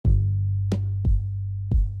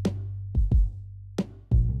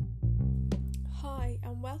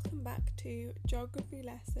welcome back to Geography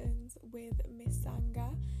Lessons with Miss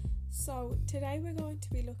Sanga. So today we're going to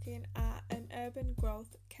be looking at an urban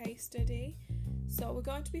growth case study. So we're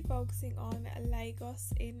going to be focusing on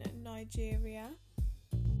Lagos in Nigeria.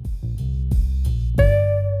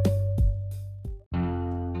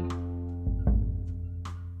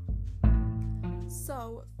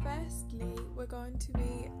 So firstly, we're going to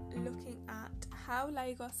be looking at how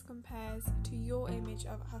Lagos compares to your image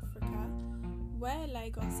of Africa, where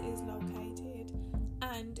Lagos is located,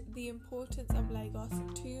 and the importance of Lagos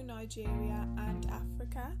to Nigeria and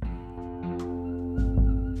Africa.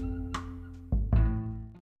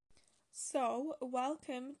 So,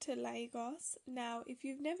 welcome to Lagos. Now, if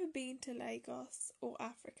you've never been to Lagos or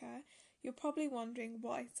Africa, you're probably wondering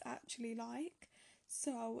what it's actually like.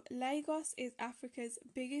 So, Lagos is Africa's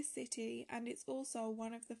biggest city and it's also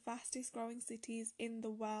one of the fastest growing cities in the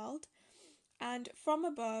world. And from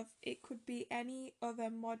above, it could be any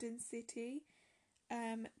other modern city.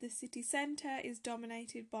 The city centre is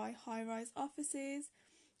dominated by high-rise offices.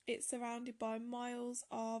 It's surrounded by miles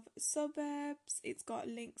of suburbs. It's got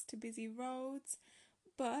links to busy roads.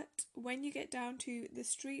 But when you get down to the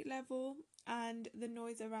street level and the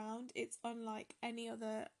noise around, it's unlike any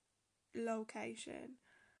other location.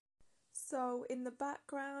 So in the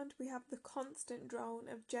background, we have the constant drone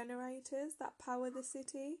of generators that power the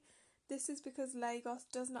city. This is because Lagos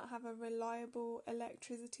does not have a reliable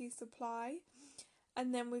electricity supply.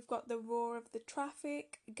 And then we've got the roar of the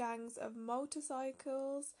traffic, gangs of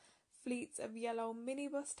motorcycles, fleets of yellow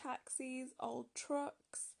minibus taxis, old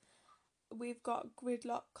trucks. We've got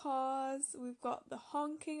gridlock cars. We've got the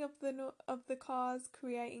honking of the cars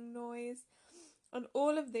creating noise. And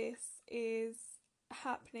all of this is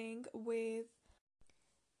happening with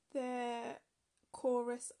the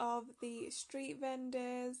chorus of the street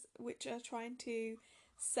vendors, which are trying to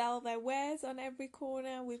sell their wares on every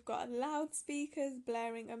corner. We've got loudspeakers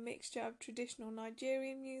blaring a mixture of traditional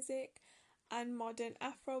Nigerian music and modern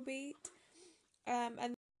Afrobeat.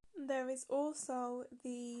 And there is also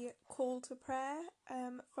the call to prayer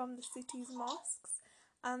from the city's mosques,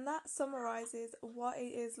 and that summarises what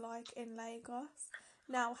it is like in Lagos.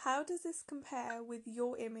 Now, how does this compare with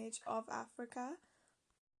your image of Africa?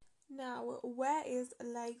 Now, where is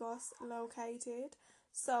Lagos located?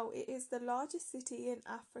 So, it is the largest city in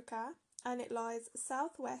Africa and it lies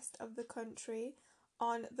southwest of the country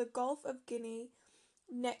on the Gulf of Guinea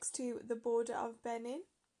next to the border of Benin.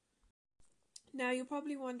 Now, you're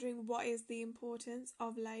probably wondering what is the importance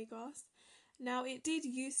of Lagos. Now, it did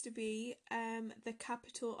used to be the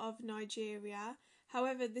capital of Nigeria.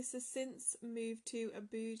 However, this has since moved to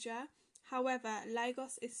Abuja. However,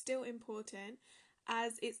 Lagos is still important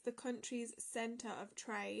as it's the country's centre of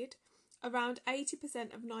trade. Around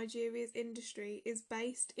 80% of Nigeria's industry is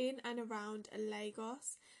based in and around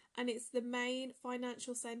Lagos, and it's the main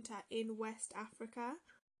financial centre in West Africa.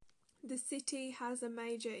 The city has a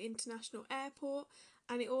major international airport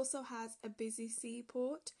and it also has a busy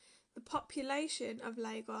seaport. The population of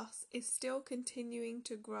Lagos is still continuing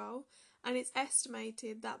to grow, and it's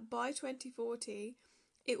estimated that by 2040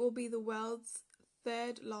 it will be the world's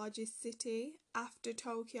third largest city after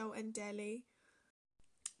Tokyo and Delhi.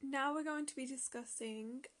 Now we're going to be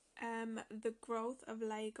discussing the growth of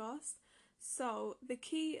Lagos. So the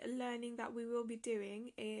key learning that we will be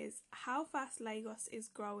doing is how fast Lagos is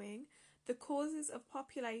growing, the causes of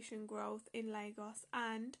population growth in Lagos,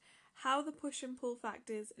 and how the push and pull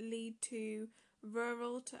factors lead to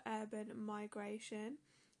rural to urban migration.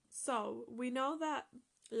 So we know that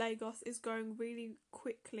Lagos is growing really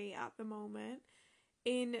quickly at the moment.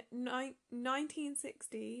 In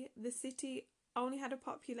 1960, the city only had a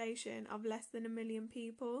population of less than 1 million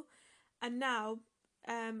people, and now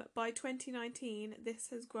by 2019 this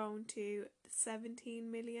has grown to 17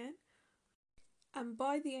 million, and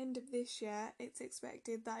by the end of this year it's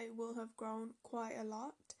expected that it will have grown quite a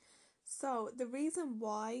lot. So the reason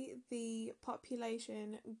why the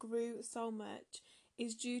population grew so much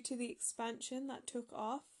is due to the expansion that took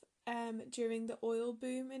off during the oil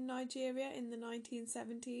boom in Nigeria in the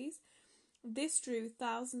 1970s. This drew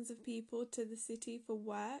thousands of people to the city for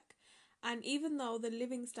work, and even though the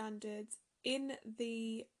living standards in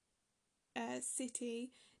the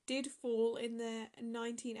city did fall in the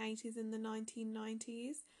 1980s and the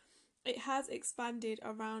 1990s, it has expanded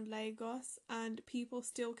around Lagos and people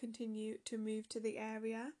still continue to move to the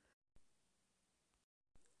area.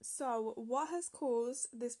 So, what has caused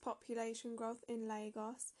this population growth in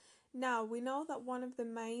Lagos? Now, we know that one of the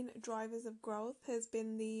main drivers of growth has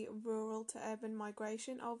been the rural to urban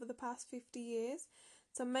migration over the past 50 years.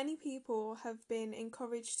 So many people have been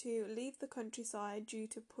encouraged to leave the countryside due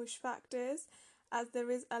to push factors as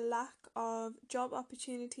there is a lack of job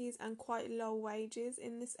opportunities and quite low wages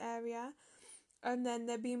in this area. And then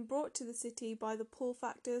they're being brought to the city by the pull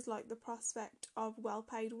factors like the prospect of well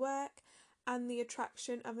paid work and the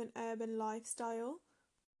attraction of an urban lifestyle.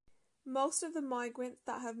 Most of the migrants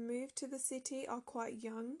that have moved to the city are quite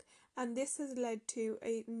young, and this has led to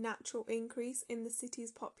a natural increase in the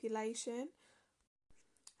city's population.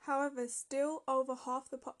 However, still over half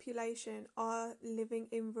the population are living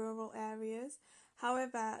in rural areas.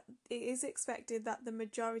 However, it is expected that the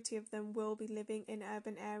majority of them will be living in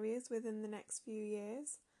urban areas within the next few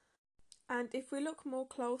years. And if we look more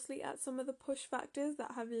closely at some of the push factors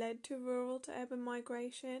that have led to rural to urban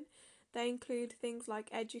migration, they include things like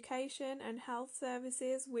education and health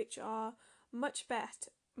services, which are much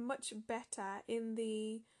better in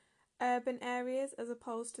the urban areas as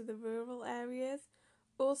opposed to the rural areas.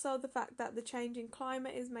 Also, the fact that the changing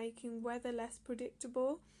climate is making weather less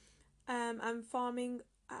predictable, and farming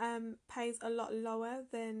pays a lot lower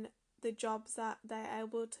than the jobs that they're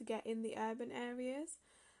able to get in the urban areas.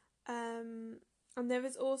 And there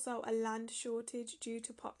is also a land shortage due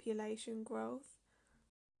to population growth.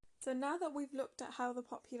 So now that we've looked at how the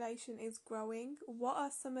population is growing, what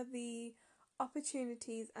are some of the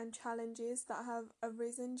opportunities and challenges that have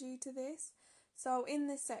arisen due to this? So in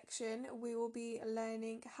this section, we will be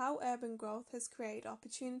learning how urban growth has created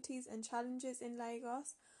opportunities and challenges in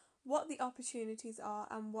Lagos, what the opportunities are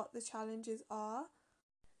and what the challenges are.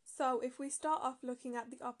 So if we start off looking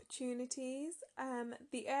at the opportunities,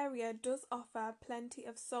 the area does offer plenty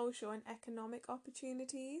of social and economic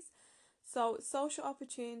opportunities. So social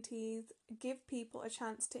opportunities give people a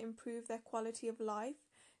chance to improve their quality of life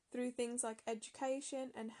through things like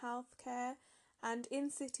education and healthcare. And in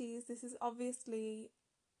cities, this is obviously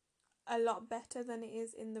a lot better than it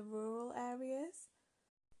is in the rural areas.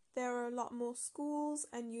 There are a lot more schools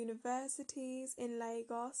and universities in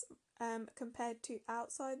Lagos compared to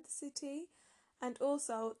outside the city. And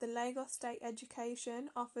also, the Lagos State Education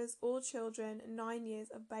offers all children 9 years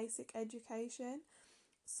of basic education.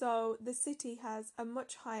 So the city has a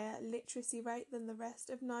much higher literacy rate than the rest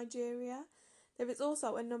of Nigeria. There is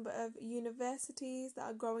also a number of universities that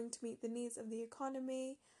are growing to meet the needs of the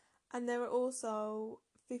economy, and there are also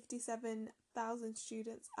 57,000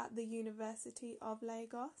 students at the University of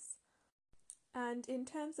Lagos. And in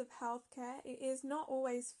terms of healthcare, it is not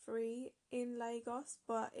always free in Lagos,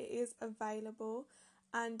 but it is available,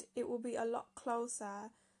 and it will be a lot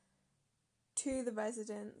closer to the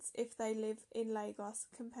residents if they live in Lagos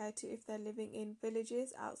compared to if they're living in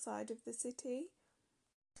villages outside of the city.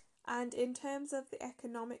 And in terms of the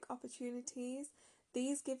economic opportunities,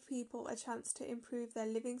 these give people a chance to improve their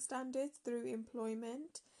living standards through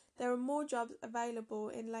employment. There are more jobs available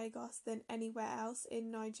in Lagos than anywhere else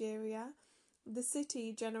in Nigeria. The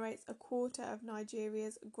city generates a quarter of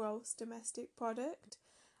Nigeria's gross domestic product,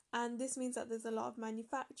 and this means that there's a lot of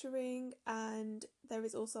manufacturing, and there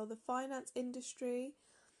is also the finance industry.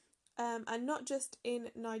 And not just in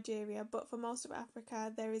Nigeria, but for most of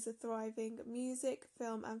Africa, there is a thriving music,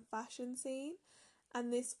 film, and fashion scene,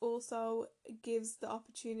 and this also gives the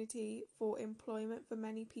opportunity for employment for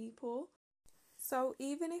many people. So,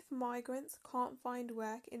 even if migrants can't find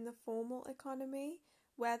work in the formal economy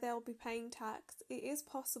where they'll be paying tax, it is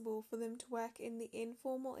possible for them to work in the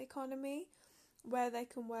informal economy where they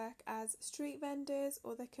can work as street vendors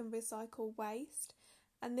or they can recycle waste,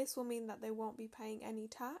 and this will mean that they won't be paying any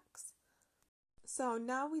tax. So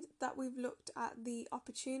now that we've looked at the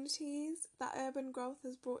opportunities that urban growth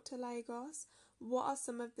has brought to Lagos, what are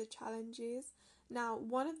some of the challenges? Now,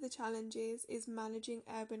 one of the challenges is managing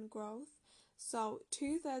urban growth. So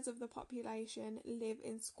 2/3 of the population live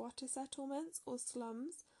in squatter settlements or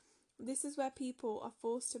slums. This is where people are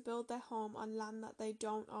forced to build their home on land that they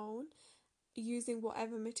don't own, using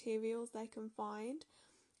whatever materials they can find.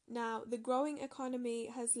 Now, the growing economy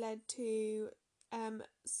has led to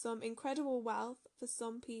some incredible wealth for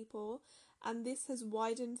some people, and this has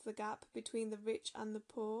widened the gap between the rich and the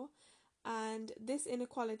poor. And this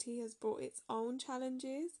inequality has brought its own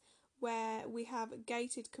challenges, where we have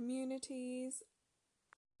gated communities.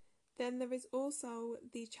 Then there is also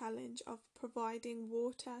the challenge of providing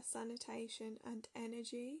water, sanitation, and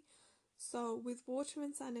energy. So, with water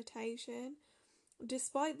and sanitation,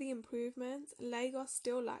 despite the improvements, Lagos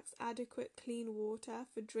still lacks adequate clean water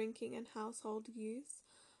for drinking and household use.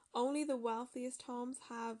 Only the wealthiest homes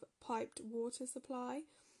have piped water supply,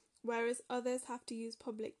 whereas others have to use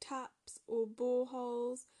public taps or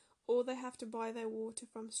boreholes, or they have to buy their water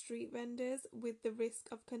from street vendors with the risk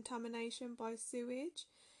of contamination by sewage.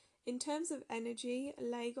 In terms of energy,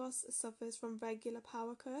 Lagos suffers from regular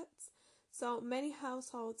power cuts. So many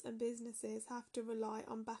households and businesses have to rely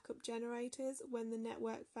on backup generators when the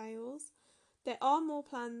network fails. There are more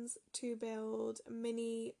plans to build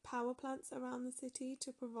mini power plants around the city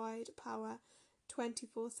to provide power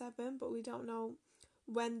 24/7, but we don't know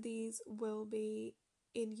when these will be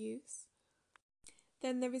in use.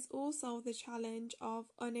 Then there is also the challenge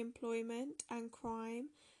of unemployment and crime.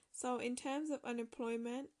 So, in terms of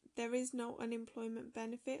unemployment, there is no unemployment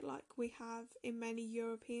benefit like we have in many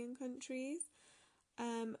European countries.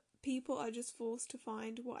 People are just forced to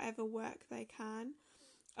find whatever work they can.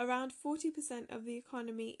 Around 40% of the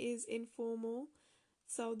economy is informal,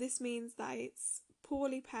 so this means that it's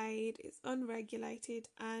poorly paid, it's unregulated,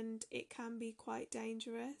 and it can be quite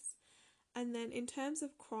dangerous. And then in terms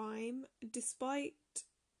of crime, despite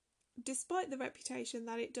the reputation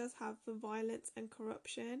that it does have for violence and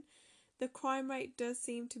corruption, the crime rate does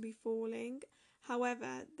seem to be falling.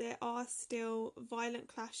 However, there are still violent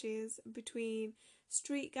clashes between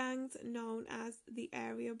street gangs known as the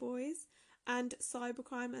Area Boys, and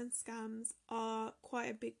cybercrime and scams are quite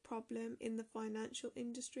a big problem in the financial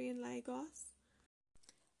industry in Lagos.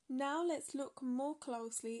 Now let's look more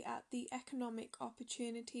closely at the economic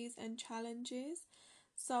opportunities and challenges.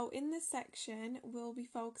 So in this section, we'll be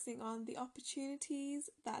focusing on the opportunities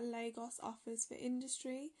that Lagos offers for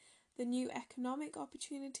industry, the new economic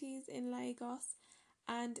opportunities in Lagos,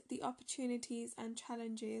 and the opportunities and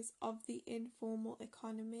challenges of the informal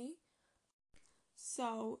economy.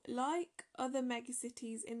 So, like other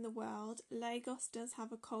megacities in the world, Lagos does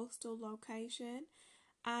have a coastal location,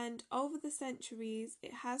 and over the centuries,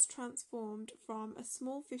 it has transformed from a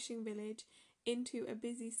small fishing village into a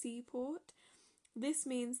busy seaport. This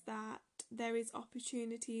means that there is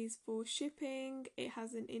opportunities for shipping. It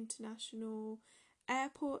has an international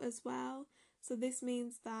airport as well. So this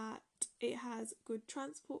means that it has good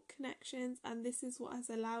transport connections, and this is what has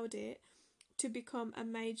allowed it to become a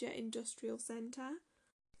major industrial centre.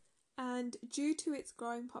 And due to its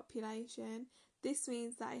growing population, this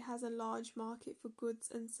means that it has a large market for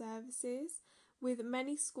goods and services. With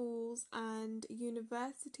many schools and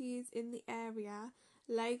universities in the area,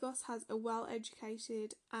 Lagos has a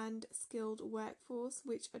well-educated and skilled workforce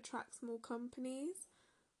which attracts more companies.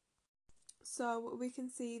 So we can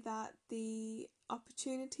see that the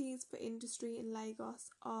opportunities for industry in Lagos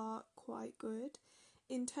are quite good.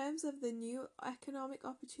 In terms of the new economic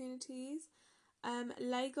opportunities,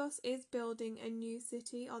 Lagos is building a new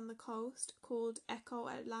city on the coast called Echo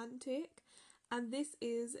Atlantic, and this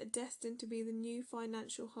is destined to be the new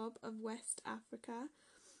financial hub of West Africa.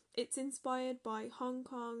 It's inspired by Hong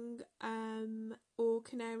Kong or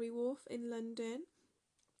Canary Wharf in London.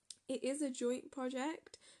 It is a joint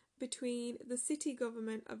project between the city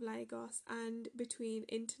government of Lagos and between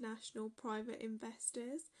international private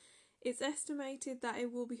investors. It's estimated that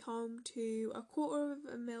it will be home to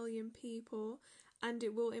 250,000 people, and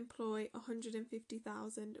it will employ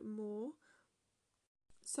 150,000 more.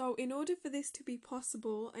 So in order for this to be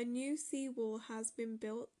possible, a new seawall has been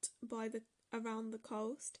built around the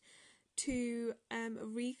coast to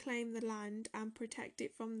reclaim the land and protect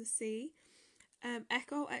it from the sea.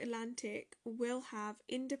 Echo Atlantic will have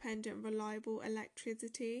independent, reliable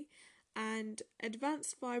electricity and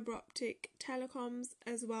advanced fibre optic telecoms,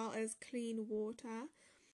 as well as clean water.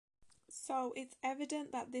 So it's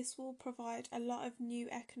evident that this will provide a lot of new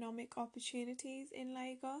economic opportunities in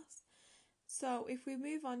Lagos. So if we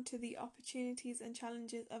move on to the opportunities and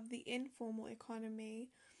challenges of the informal economy,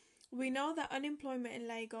 we know that unemployment in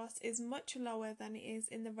Lagos is much lower than it is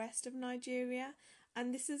in the rest of Nigeria,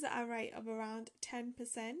 and this is at a rate of around 10%.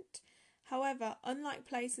 However, unlike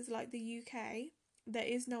places like the UK, there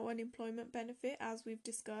is no unemployment benefit, as we've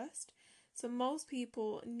discussed. So most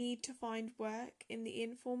people need to find work in the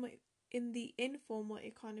informal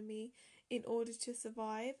economy in order to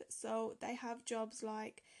survive. So they have jobs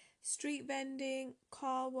like street vending,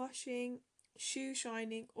 car washing, shoe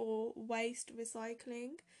shining, or waste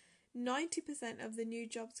recycling. 90% of the new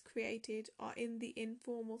jobs created are in the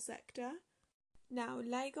informal sector. Now,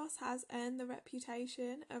 Lagos has earned the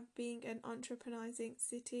reputation of being an entrepreneurising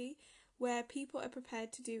city where people are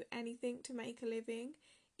prepared to do anything to make a living,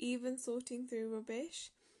 even sorting through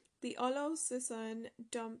rubbish. The Olosusun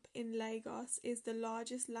dump in Lagos is the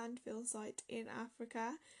largest landfill site in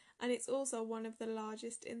Africa, and it's also one of the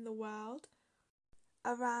largest in the world.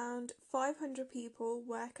 Around 500 people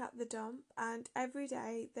work at the dump, and every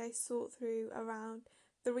day they sort through around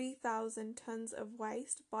 3,000 tons of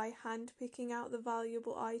waste by hand picking out the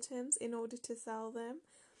valuable items in order to sell them.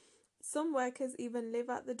 Some workers even live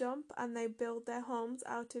at the dump and they build their homes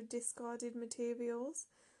out of discarded materials.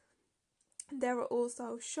 There are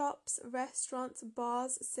also shops, restaurants,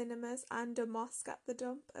 bars, cinemas, and a mosque at the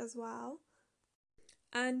dump as well.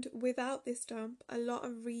 And without this dump, a lot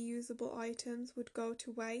of reusable items would go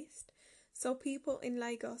to waste. So people in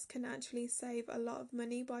Lagos can actually save a lot of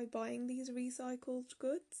money by buying these recycled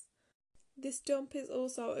goods. This dump is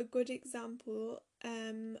also a good example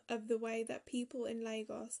of the way that people in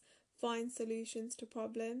Lagos find solutions to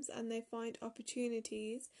problems and they find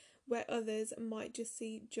opportunities where others might just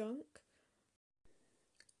see junk.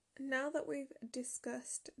 Now that we've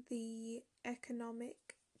discussed the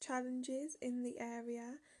economic challenges in the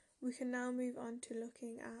area, we can now move on to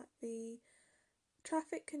looking at the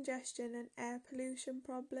traffic congestion and air pollution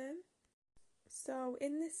problem. So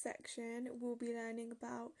in this section, we'll be learning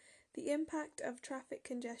about the impact of traffic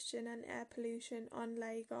congestion and air pollution on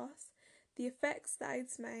Lagos, the effects that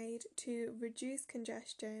it's made to reduce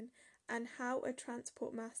congestion, and how a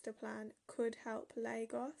transport master plan could help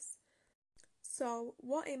Lagos. So,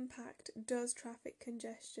 what impact does traffic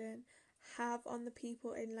congestion have on the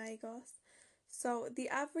people in Lagos? So, the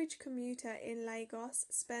average commuter in Lagos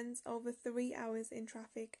spends over 3 hours in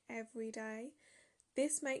traffic every day.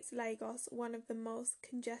 This makes Lagos one of the most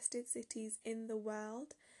congested cities in the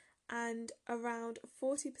world, and around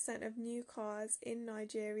 40% of new cars in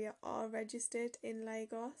Nigeria are registered in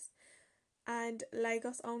Lagos, and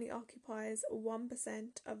Lagos only occupies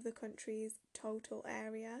 1% of the country's total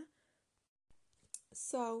area.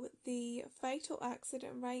 So, the fatal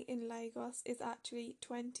accident rate in Lagos is actually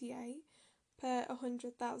 28 per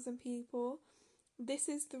 100,000 people. This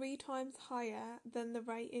is 3 times higher than the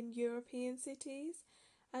rate in European cities,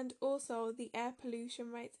 and also the air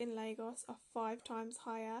pollution rates in Lagos are 5 times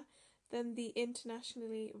higher than the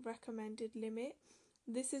internationally recommended limit.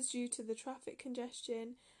 This is due to the traffic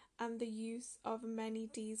congestion and the use of many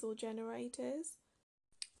diesel generators.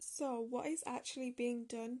 So, what is actually being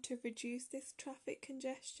done to reduce this traffic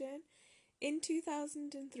congestion? In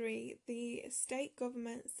 2003, the state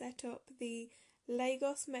government set up the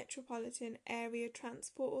Lagos Metropolitan Area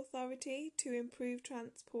Transport Authority to improve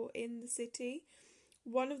transport in the city.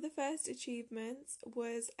 One of the first achievements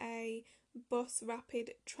was a bus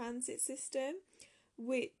rapid transit system,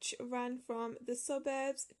 which ran from the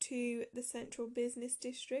suburbs to the central business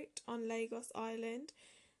district on Lagos Island.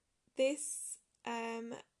 This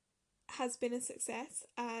has been a success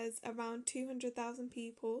as around 200,000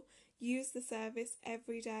 people use the service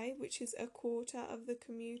every day, which is a quarter of the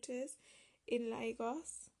commuters in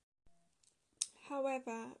Lagos.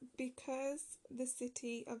 However, because the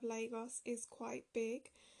city of Lagos is quite big,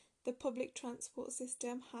 the public transport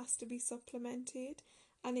system has to be supplemented,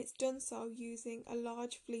 and it's done so using a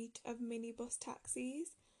large fleet of minibus taxis.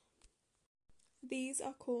 These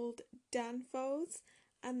are called Danfos,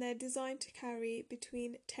 and they're designed to carry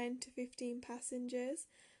between 10 to 15 passengers,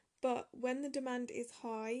 but when the demand is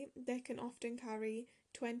high, they can often carry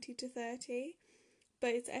 20 to 30.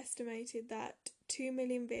 But it's estimated that 2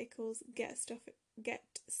 million vehicles get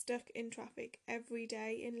stuck in traffic every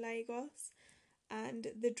day in Lagos,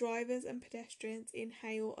 and the drivers and pedestrians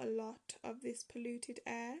inhale a lot of this polluted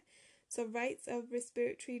air, so rates of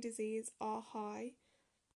respiratory disease are high.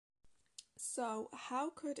 So, how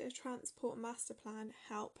could a transport master plan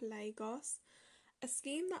help Lagos? A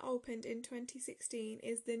scheme that opened in 2016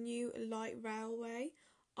 is the new light railway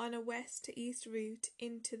on a west to east route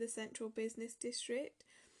into the central business district.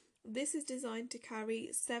 This is designed to carry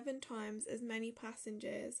 7 times as many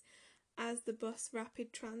passengers as the bus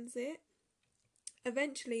rapid transit.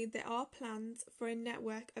 Eventually, there are plans for a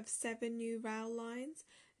network of 7 new rail lines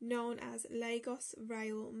known as Lagos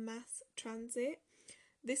Rail Mass Transit.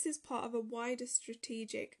 This is part of a wider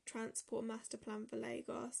strategic transport master plan for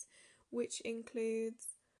Lagos, which includes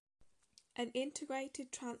an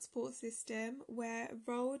integrated transport system where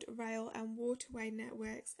road, rail and waterway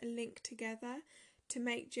networks are linked together to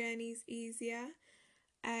make journeys easier,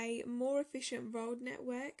 a more efficient road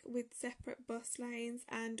network with separate bus lanes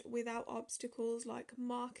and without obstacles like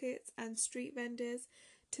markets and street vendors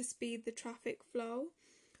to speed the traffic flow.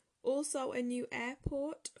 Also, a new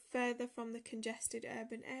airport further from the congested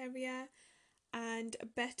urban area, and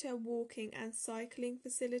better walking and cycling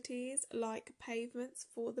facilities like pavements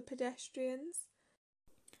for the pedestrians.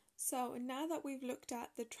 So, now that we've looked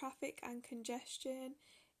at the traffic and congestion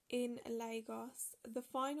in Lagos, the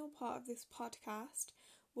final part of this podcast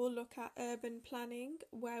will look at urban planning,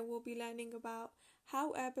 where we'll be learning about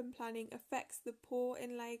how urban planning affects the poor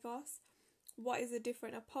in Lagos, what is a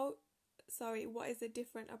different approach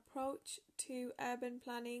to urban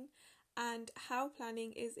planning, and how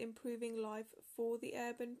planning is improving life for the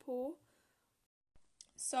urban poor.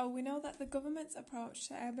 So we know that the government's approach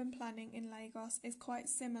to urban planning in Lagos is quite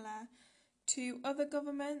similar to other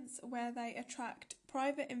governments where they attract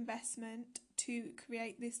private investment to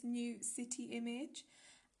create this new city image.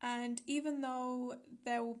 And even though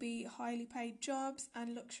there will be highly paid jobs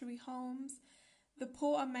and luxury homes, the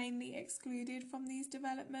poor are mainly excluded from these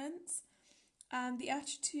developments. And the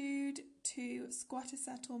attitude to squatter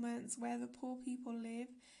settlements where the poor people live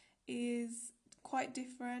is quite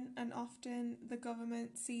different, and often the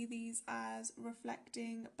government see these as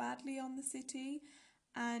reflecting badly on the city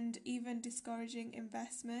and even discouraging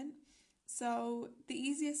investment. So the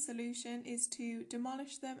easiest solution is to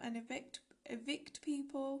demolish them and evict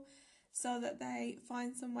people so that they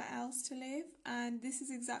find somewhere else to live. And this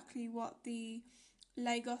is exactly what the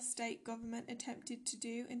Lagos state government attempted to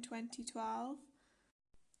do in 2012.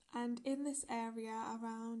 And in this area,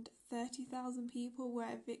 around 30,000 people were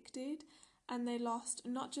evicted, and they lost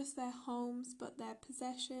not just their homes but their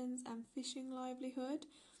possessions and fishing livelihood.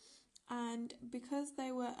 And because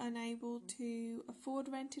they were unable to afford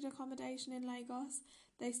rented accommodation in Lagos,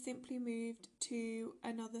 they simply moved to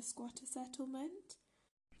another squatter settlement.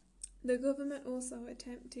 The government also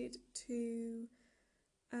attempted to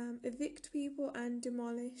evict people and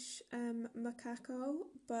demolish Makako,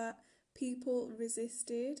 but people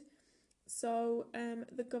resisted. So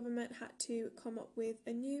the government had to come up with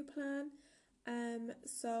a new plan.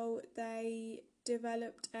 So they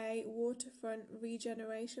developed a waterfront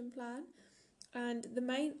regeneration plan, and the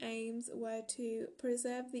main aims were to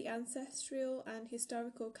preserve the ancestral and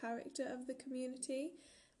historical character of the community,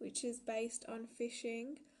 which is based on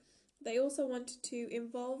fishing. They also wanted to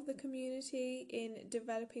involve the community in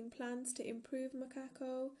developing plans to improve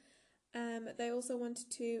Makako. They also wanted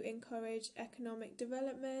to encourage economic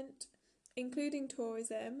development, including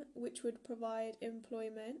tourism, which would provide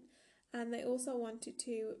employment. And they also wanted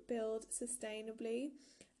to build sustainably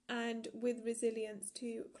and with resilience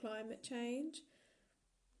to climate change.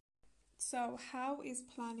 So, how is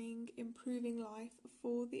planning improving life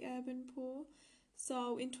for the urban poor?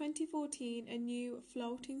 So, in 2014, a new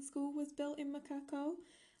floating school was built in Makako,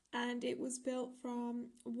 and it was built from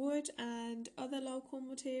wood and other local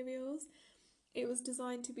materials. It was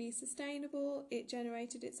designed to be sustainable, it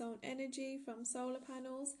generated its own energy from solar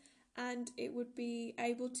panels, and it would be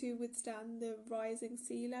able to withstand the rising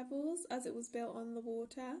sea levels as it was built on the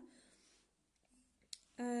water.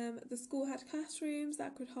 The school had classrooms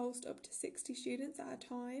that could host up to 60 students at a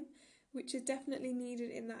time, which is definitely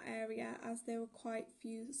needed in that area as there were quite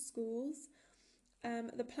few schools.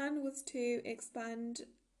 The plan was to expand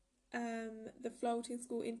the floating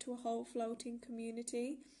school into a whole floating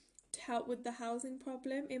community to help with the housing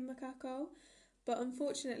problem in Makako. But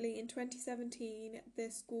unfortunately, in 2017, the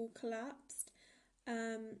school collapsed.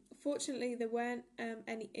 Fortunately, there weren't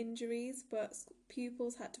any injuries, but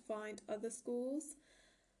pupils had to find other schools.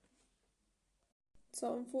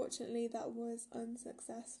 So unfortunately, that was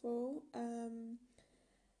unsuccessful.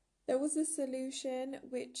 There was a solution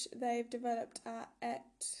which they've developed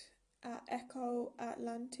at Eco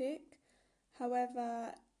Atlantic.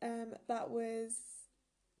 However, that was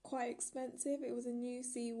quite expensive. It was a new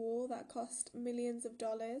seawall that cost millions of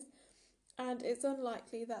dollars, and it's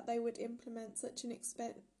unlikely that they would implement such an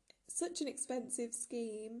expensive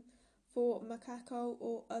scheme for Makako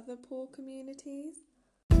or other poor communities.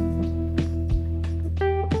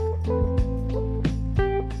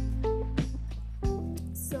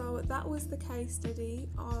 So that was the case study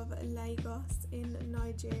of Lagos in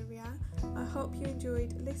Nigeria. I hope you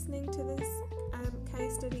enjoyed listening to this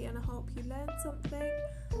case study, and I hope you learned something.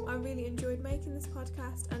 I really enjoyed making this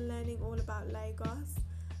podcast and learning all about Lagos.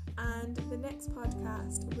 And the next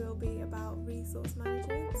podcast will be about resource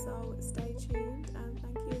management, so stay tuned, and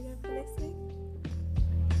thank you again.